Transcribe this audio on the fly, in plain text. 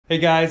Hey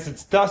guys,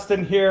 it's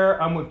Dustin here.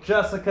 I'm with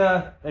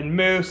Jessica and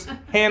Moose.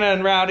 Hannah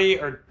and Rowdy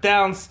are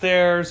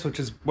downstairs, which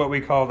is what we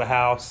call the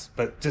house,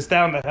 but just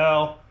down the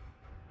hill.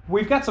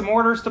 We've got some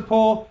orders to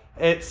pull.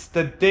 It's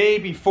the day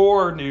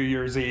before New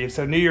Year's Eve,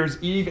 so New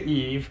Year's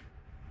Eve.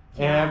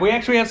 Yeah. And we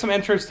actually have some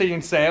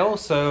interesting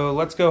sales, so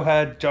let's go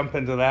ahead jump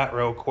into that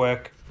real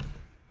quick.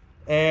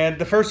 And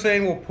the first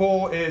thing we'll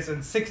pull is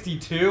in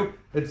 62.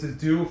 It's a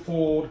dual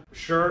fold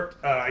shirt,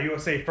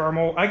 USA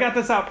Thermal. I got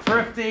this out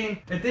thrifting.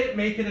 It didn't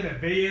make it in a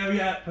video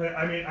yet, but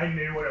I mean, I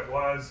knew what it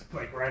was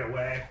like right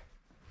away.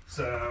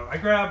 So I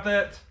grabbed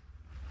it,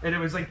 and it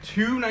was like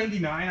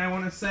 $2.99, I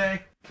want to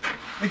say.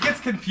 It gets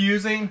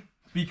confusing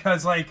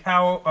because like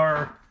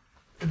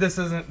this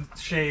isn't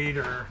shade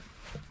or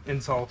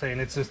insulting.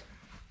 It's just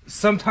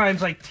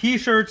sometimes like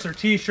t-shirts are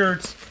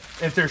t-shirts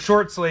if they're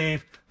short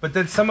sleeve. But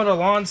then some of the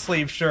long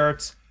sleeve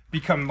shirts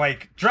become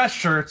like dress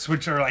shirts,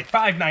 which are like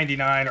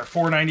 $5.99 or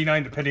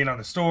 $4.99 depending on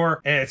the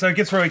store. And so it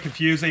gets really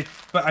confusing.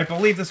 But I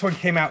believe this one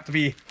came out to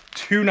be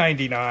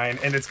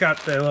 $2.99, and it's got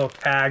the little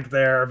tag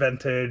there,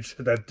 vintage,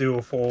 that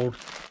dual fold,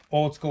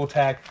 old school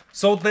tag.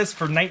 Sold this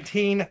for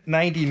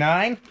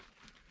 $19.99.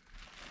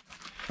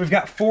 We've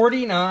got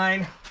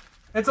 49.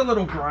 It's a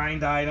little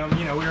grind item.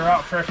 You know, we were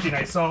out thrifting.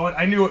 I saw it.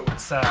 I knew it would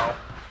sell.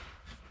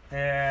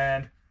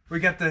 And we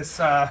got this.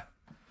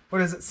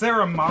 What is it?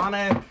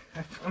 Ceremonic.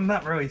 I'm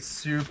not really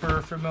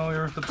super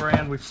familiar with the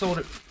brand. We've sold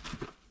it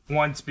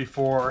once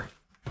before.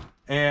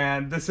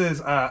 And this is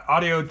an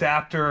audio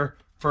adapter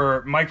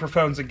for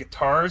microphones and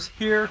guitars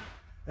here.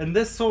 And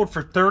this sold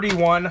for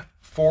 $31.49.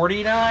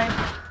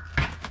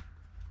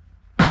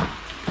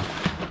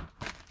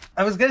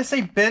 I was going to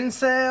say bin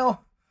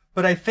sale,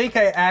 but I think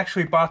I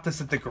actually bought this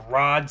at the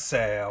garage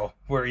sale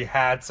where he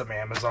had some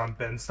Amazon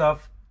bin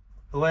stuff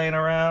laying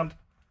around.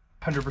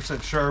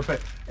 100% sure, but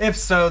if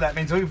so, that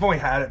means we've only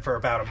had it for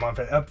about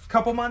a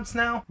couple months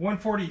now.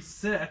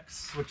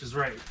 146, which is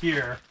right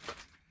here.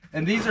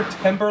 And these are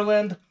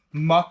Timberland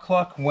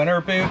Muckluck winter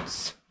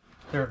boots.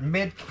 They're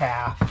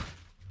mid-calf.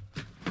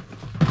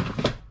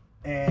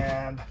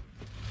 And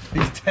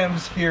these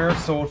Timbs here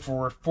sold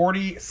for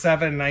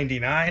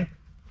 $47.99.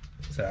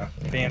 So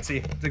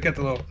fancy. They got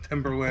the little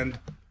Timberland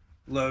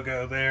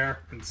logo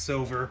there in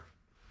silver.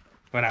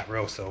 Well, not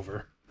real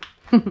silver.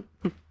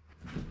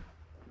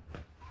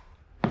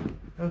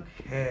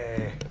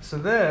 Okay, so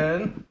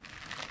then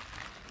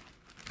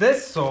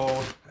this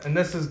sold, and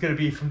this is going to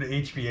be from the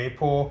HBA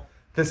pool.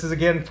 This is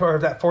again part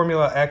of that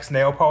Formula X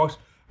nail polish.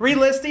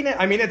 Relisting it,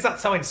 I mean, it's not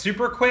selling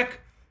super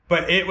quick,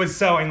 but it was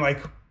selling like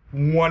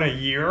one a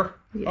year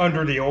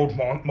under the old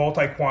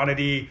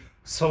multi-quantity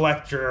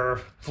select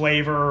your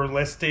flavor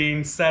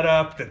listing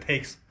setup that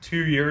takes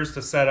 2 years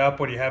to set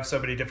up when you have so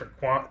many different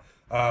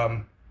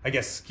I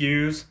guess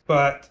SKUs.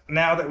 But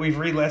now that we've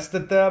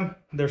relisted them,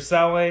 they're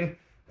selling.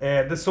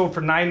 And this sold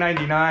for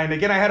 $9.99.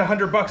 Again, I had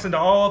 $100 into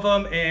all of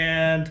them,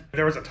 and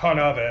there was a ton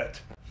of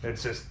it.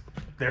 It's just,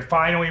 they're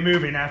finally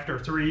moving after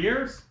 3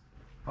 years.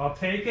 I'll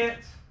take it.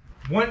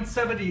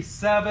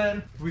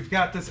 $177. We've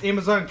got this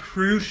Amazon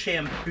Crew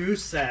shampoo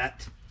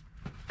set.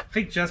 I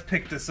think just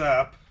picked this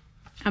up.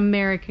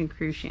 American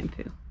Crew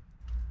shampoo.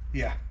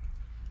 Yeah.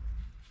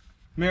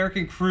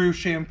 American Crew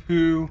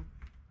shampoo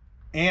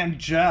and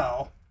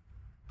gel.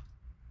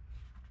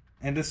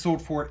 And this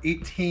sold for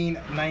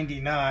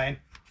 $18.99.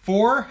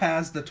 4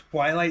 has the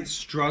Twilight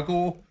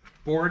Struggle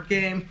board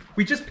game.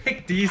 We just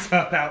picked these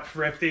up out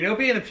thrifting. It'll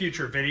be in a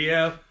future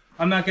video.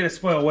 I'm not going to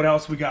spoil what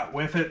else we got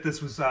with it.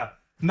 This was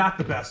not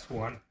the best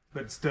one,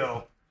 but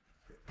still,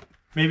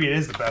 maybe it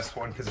is the best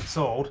one because it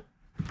sold.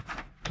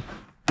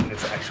 And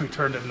it's actually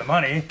turned into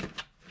money.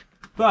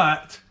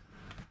 But,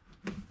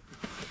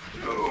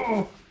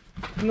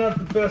 not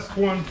the best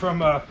one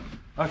from a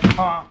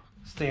comp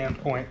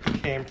standpoint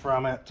that came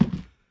from it.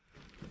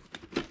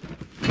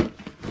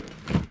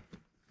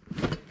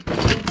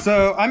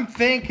 So I'm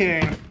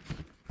thinking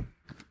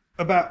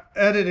about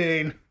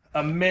editing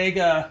a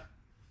mega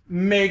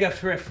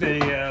thrift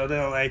video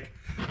that'll like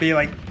be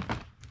like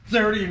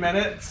 30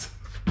 minutes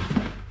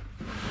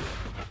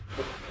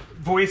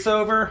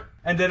voiceover,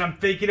 and then I'm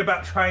thinking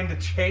about trying to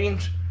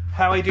change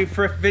how I do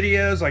thrift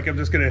videos. Like I'm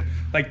just gonna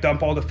like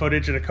dump all the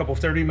footage in a couple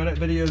 30-minute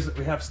videos that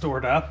we have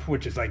stored up,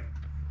 which is like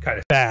kind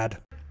of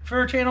bad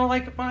for a channel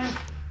like mine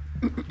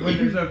when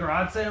there's no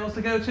garage sales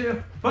to go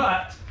to.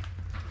 But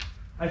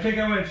I think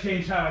I'm going to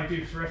change how I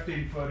do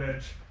thrifting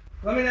footage.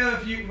 Let me know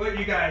what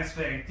you guys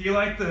think. Do you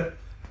like the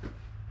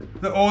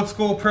old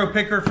school pro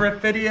picker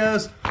thrift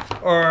videos,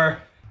 or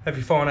have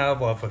you fallen out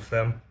of love with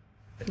them?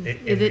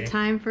 Is it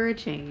time for a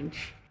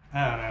change?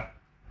 I don't know.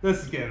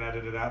 This is getting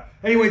edited out.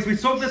 Anyways, we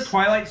sold this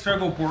Twilight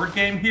Struggle board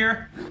game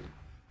here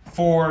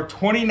for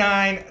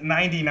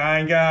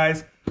 $29.99,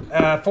 guys.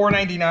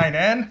 $4.99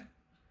 in.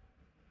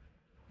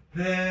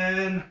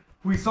 Then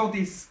we sold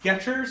these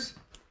Skechers,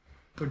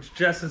 which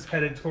Jess is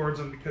headed towards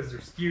them because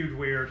they're skewed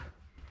weird.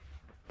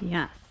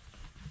 Yes.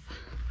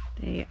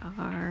 They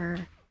are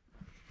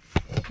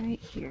right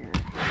here.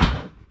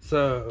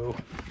 So,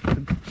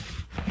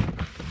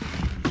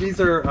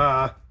 these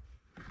are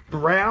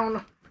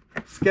brown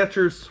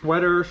Skechers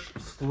sweaters,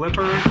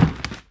 slippers.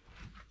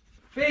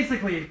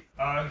 Basically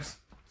Uggs,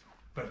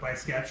 but by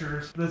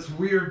Skechers. This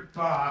weird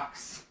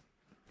box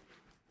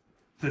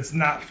that's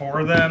not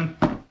for them,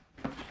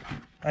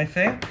 I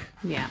think.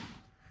 Yeah.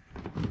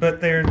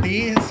 But they're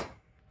these.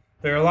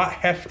 They're a lot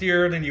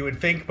heftier than you would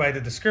think by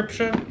the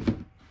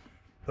description.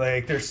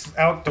 Like, they're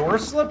outdoor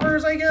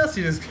slippers, I guess.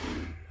 You just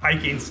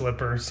hiking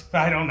slippers.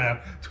 I don't know.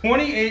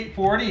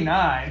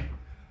 $28.49.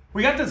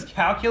 We got this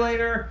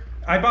calculator.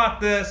 I bought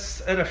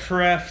this at a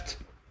thrift,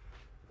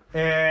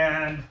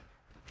 and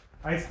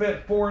I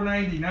spent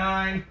 $4.99.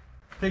 I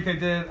think I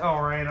did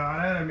all right on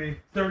it. I mean,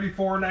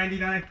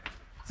 $34.99.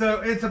 So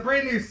it's a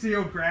brand new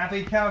sealed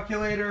gravity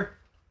calculator.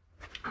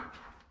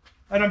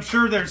 And I'm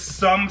sure there's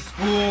some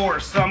school or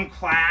some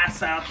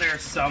class out there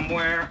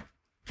somewhere,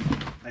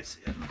 I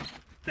see it,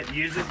 that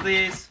uses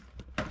these.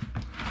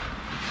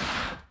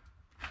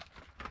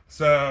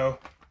 So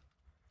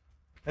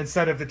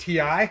instead of the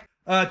TI,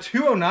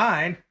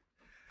 209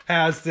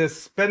 has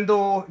this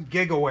spindle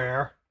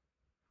gigaware.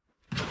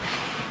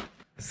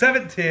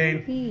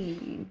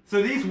 17.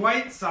 So these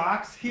white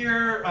socks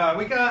here,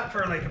 we got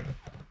for like,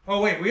 oh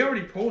wait, we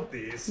already pulled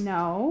these.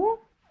 No.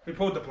 We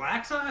pulled the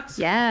black socks?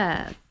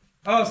 Yes.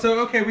 Oh, so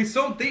okay, we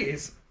sold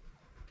these.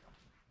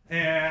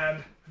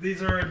 And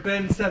these are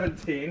bin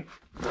 17.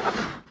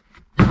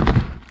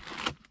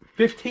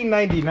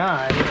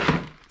 $15.99.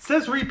 It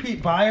says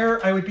repeat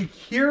buyer. I would be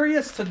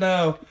curious to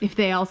know if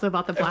they also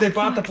bought the black if they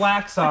bought socks. the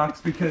black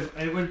socks, because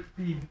it would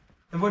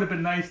have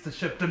been nice to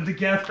ship them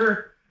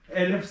together.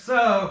 And if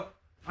so,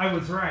 I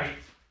was right.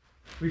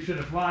 We should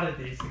have lotted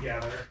these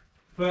together.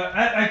 But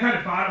I kind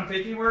of bought them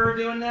thinking we were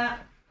doing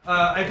that.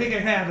 I think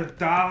it had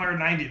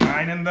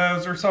 $1.99 in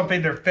those or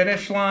something. They're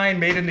Finish Line,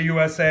 made in the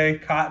USA,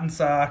 cotton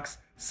socks,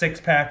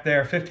 6-pack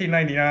there,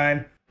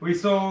 $15.99. We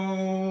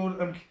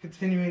sold, I'm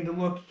continuing to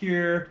look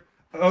here.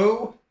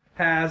 O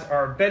has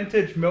our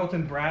vintage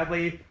Milton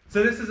Bradley.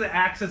 So this is the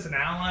Axis and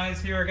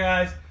Allies here,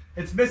 guys.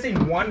 It's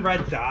missing one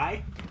red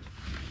die.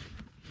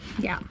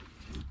 Yeah.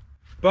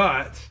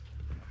 But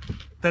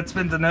that's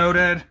been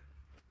denoted.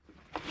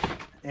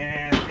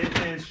 And it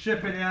is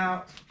shipping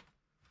out.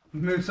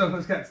 Moose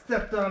almost got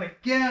stepped on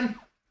again.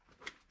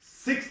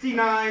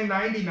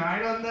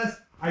 $69.99 on this.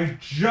 I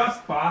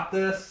just bought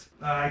this.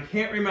 I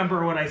can't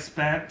remember what I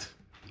spent.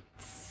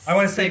 I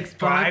want to say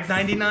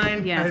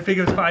 $5.99. Yeah, I think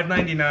it was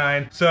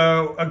 $5.99.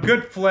 So a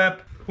good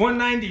flip.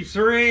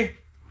 $193.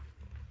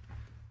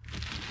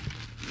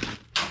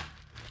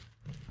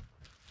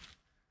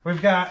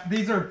 We've got,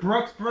 these are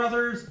Brooks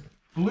Brothers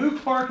Blue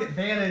Clark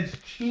Advantage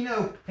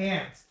Chino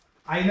pants.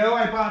 I know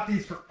I bought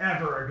these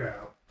forever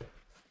ago.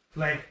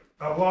 Like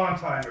a long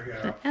time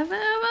ago. Ever.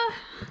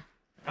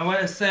 I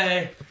want to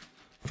say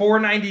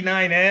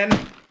 $4.99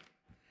 in.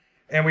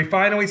 And we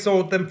finally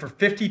sold them for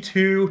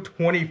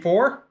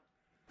 $52.24.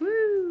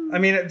 Woo. I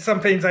mean,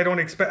 some things I don't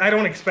expect. I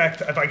don't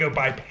expect if I go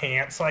buy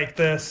pants like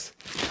this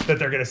that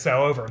they're going to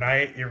sell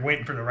overnight. You're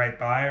waiting for the right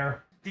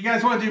buyer. Do you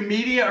guys want to do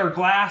media or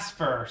glass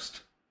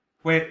first?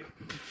 Wait,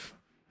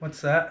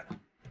 what's that?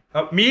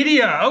 Oh,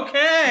 media.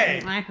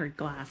 Okay. I heard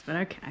glass, but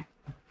okay.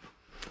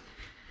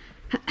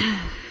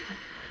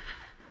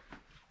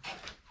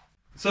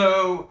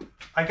 So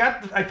I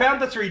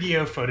found the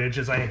 3DO footage,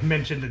 as I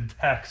mentioned in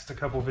text a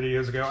couple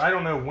videos ago. I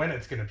don't know when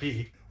it's going to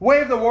be.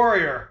 Way of the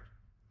Warrior,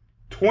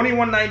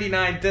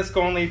 $21.99 disc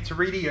only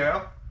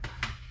 3DO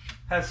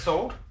has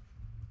sold.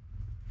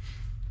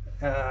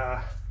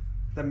 That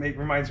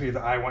reminds me of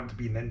the I Want to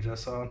Be Ninja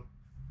song.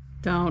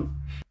 Don't.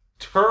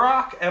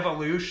 Turok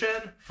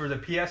Evolution for the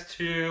PS2.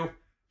 Do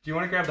you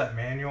want to grab that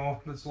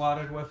manual that's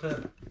slotted with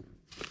it,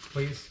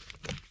 please?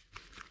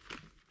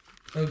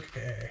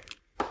 Okay.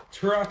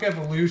 Turok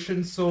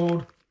Evolution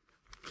sold,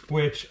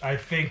 which I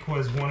think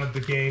was one of the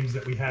games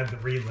that we had to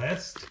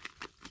relist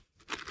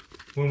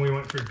when we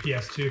went through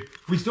PS2.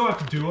 We still have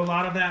to do a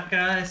lot of that,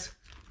 guys.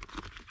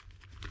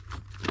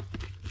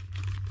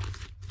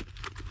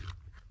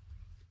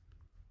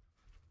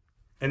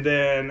 And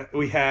then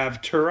we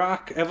have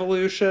Turok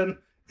Evolution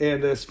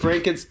and this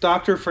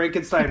Dr.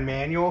 Frankenstein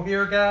manual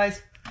here,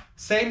 guys.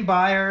 Same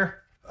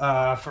buyer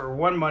for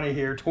one money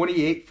here,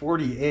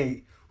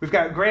 $28.48. We've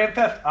got Grand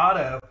Theft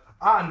Auto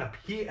on the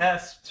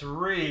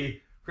PS3,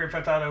 Grand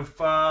Theft Auto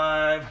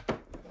 5.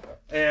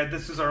 And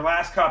this is our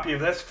last copy of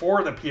this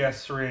for the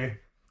PS3.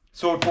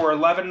 Sold for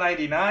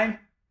 $11.99.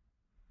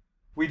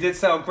 We did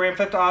sell Grand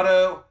Theft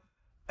Auto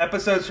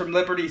episodes from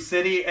Liberty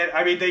City. And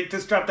I mean, they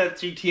just dropped that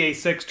GTA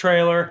 6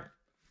 trailer.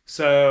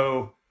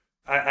 So,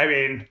 I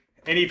mean,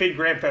 anything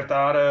Grand Theft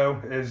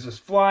Auto is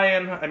just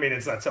flying. I mean,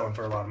 it's not selling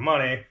for a lot of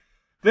money.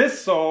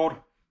 This sold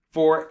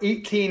for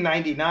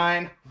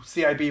 $18.99,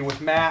 CIB with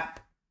map.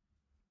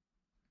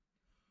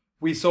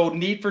 We sold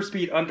Need for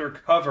Speed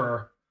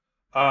Undercover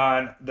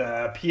on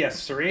the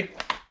PS3,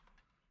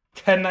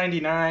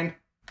 $10.99.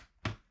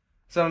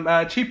 Some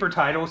cheaper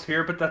titles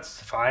here, but that's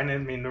fine. I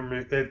mean,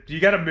 you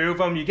got to move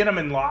them. You get them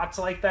in lots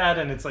like that,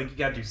 and it's like you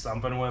got to do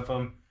something with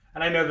them.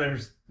 And I know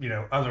there's,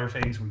 other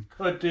things we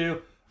could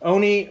do.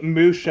 Oni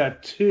Musha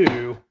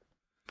 2,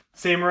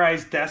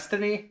 Samurai's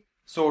Destiny,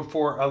 sold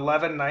for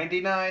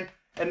 $11.99.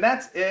 And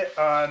that's it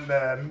on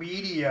the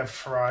media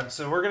front.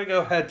 So we're going to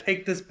go ahead,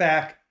 take this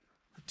back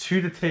to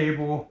the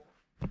table.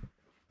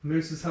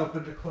 Moose is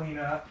helping to clean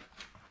up.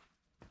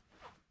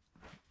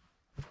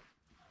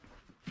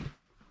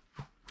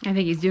 I think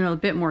he's doing a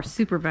bit more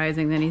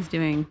supervising than he's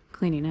doing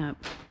cleaning up.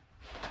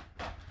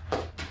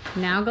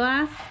 Now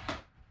glass?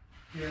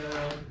 Yeah,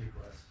 that'll be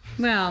glass.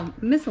 Well,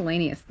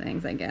 miscellaneous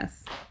things, I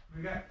guess.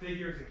 We got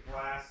figures and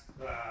glass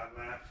left.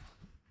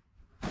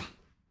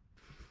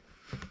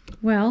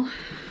 Well,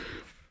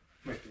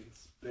 Might be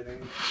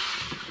spinning.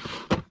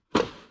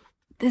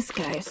 this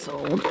guy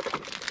sold.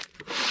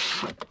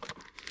 It's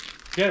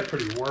got it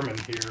pretty warm in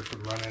here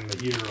from running the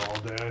heater all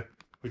day.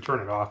 We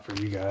turn it off for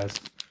you guys.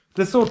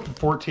 This sold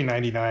for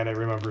 $14.99. I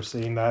remember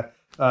seeing that.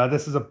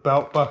 This is a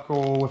belt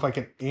buckle with like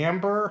an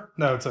amber.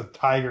 No, it's a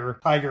tiger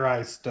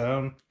eye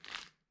stone.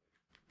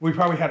 We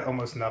probably had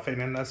almost nothing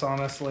in this,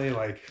 honestly.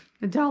 Like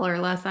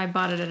 $1 less. I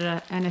bought it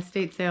at an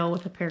estate sale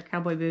with a pair of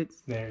cowboy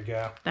boots. There you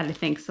go. That I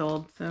think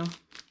sold. So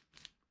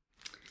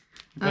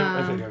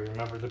I think I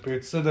remember the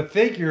boots. So the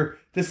figure,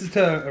 this is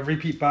to a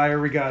repeat buyer.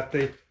 We got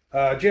the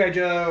G.I.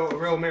 Joe,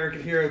 Real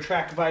American Hero,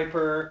 Track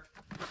Viper.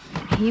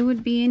 he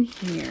would be in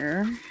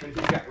here. And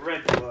he's got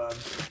red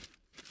gloves.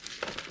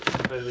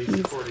 At least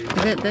according to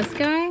Is it this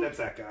guy? That's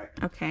that guy.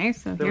 Okay,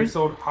 so Then we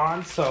sold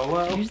Han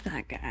Solo here's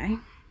that guy.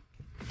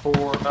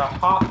 for a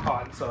hot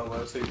Han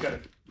Solo. So he's got a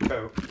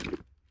coat.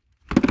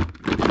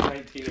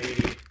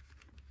 1980.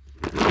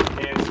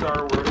 And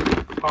Star Wars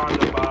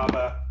Honda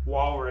Baba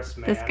Walrus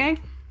Man. This guy?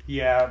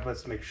 Yeah,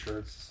 let's make sure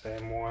it's the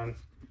same one.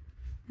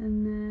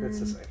 And then It's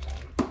the same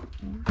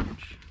one.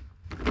 orange.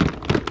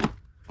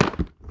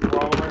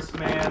 Walrus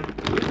Man.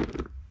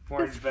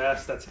 Orange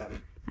vest, that's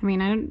him. I mean,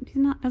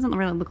 doesn't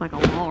really look like a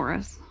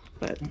walrus,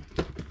 but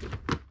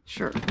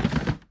sure.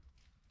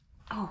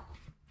 Oh,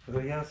 Oh,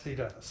 yes, he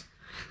does.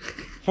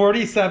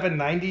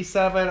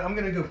 $47.97. I'm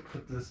gonna go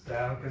put this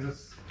down because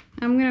it's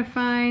I'm gonna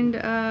find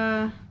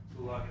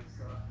luggage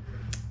stuff.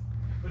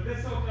 But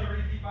this sold to a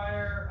repeat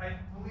buyer. I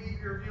believe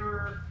your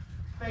viewer.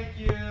 Thank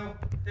you.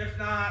 If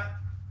not,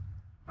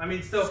 I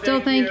mean, still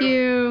thank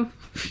you.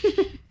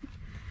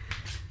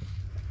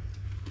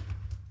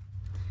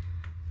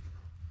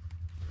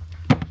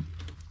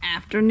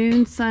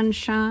 Afternoon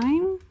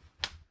sunshine.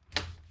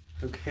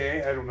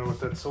 Okay, I don't know what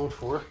that sold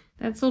for.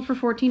 That sold for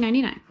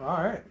 $14.99.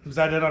 All right. Was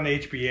that it on the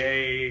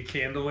HBA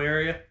candle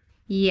area?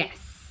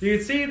 Yes. You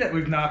can see that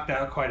we've knocked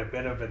out quite a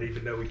bit of it,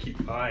 even though we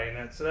keep buying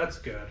it, so that's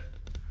good.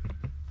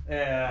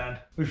 And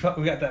we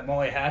got that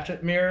Molly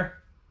Hatchet mirror.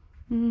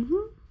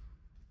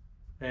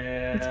 Mm-hmm.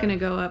 And It's gonna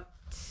go up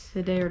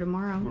today or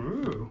tomorrow.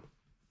 Ooh.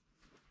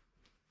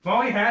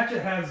 Molly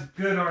Hatchet has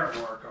good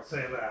artwork, I'll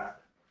say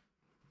that.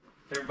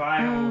 Their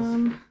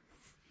vinyls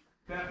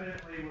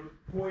definitely were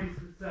poised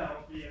to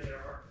sell via their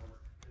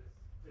artwork.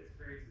 It's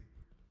crazy.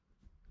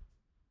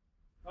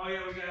 Oh yeah,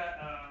 we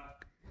got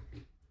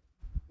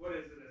what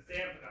is it, a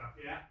Stampin' Up,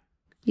 yeah?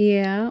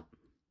 Yeah.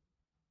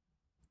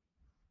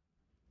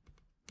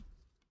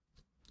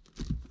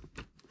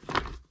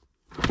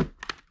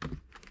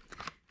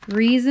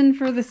 Reason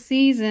for the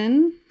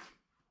season.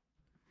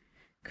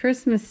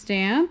 Christmas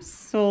stamps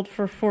sold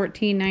for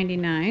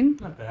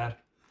 $14.99. Not bad.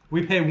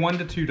 We pay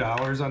 $1 to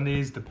 $2 on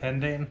these,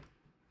 depending.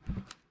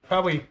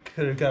 Probably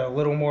could have got a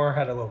little more,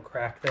 had a little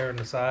crack there on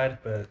the side,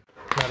 but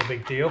not a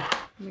big deal.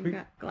 We've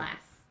got glass.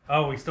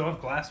 Oh, we still have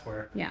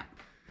glassware. Yeah.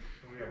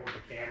 We got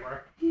the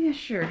camera. Yeah,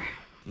 sure.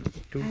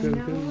 Go, I go,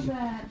 know go.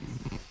 that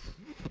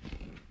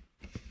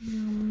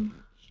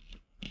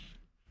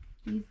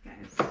these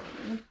guys sold.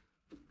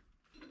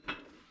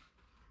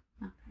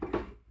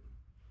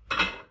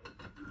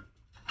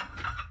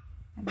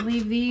 I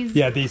believe these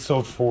Yeah, these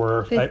sold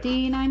for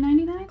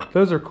 $59.99.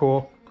 those are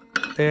cool.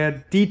 They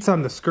had deets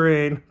on the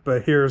screen,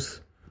 but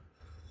here's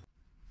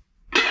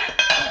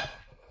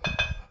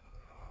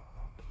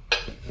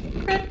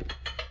Good.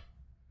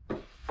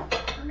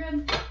 We're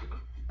good.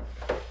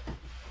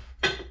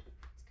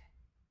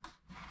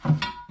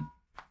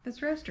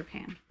 This roaster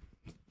pan.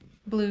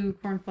 Blue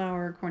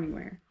cornflower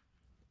cornyware.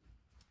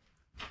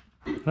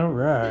 all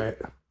right.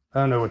 I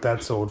don't know what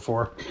that sold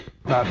for.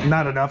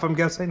 Not enough, I'm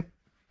guessing.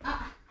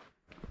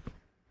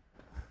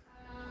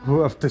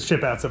 We'll have to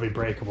ship out something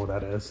breakable,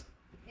 that is.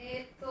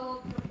 It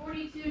sold for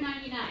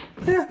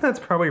 $42.99. Yeah, that's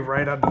probably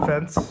right on the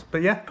fence.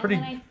 But yeah,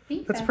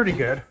 that's pretty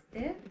good.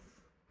 It?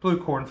 Blue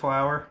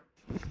cornflower.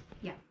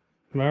 Yeah.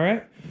 All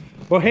right.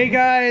 Well, hey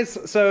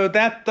guys, so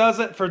that does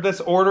it for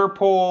this order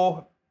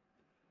poll.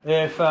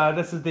 If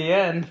this is the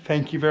end,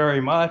 thank you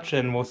very much,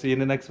 and we'll see you in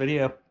the next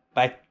video.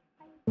 Bye.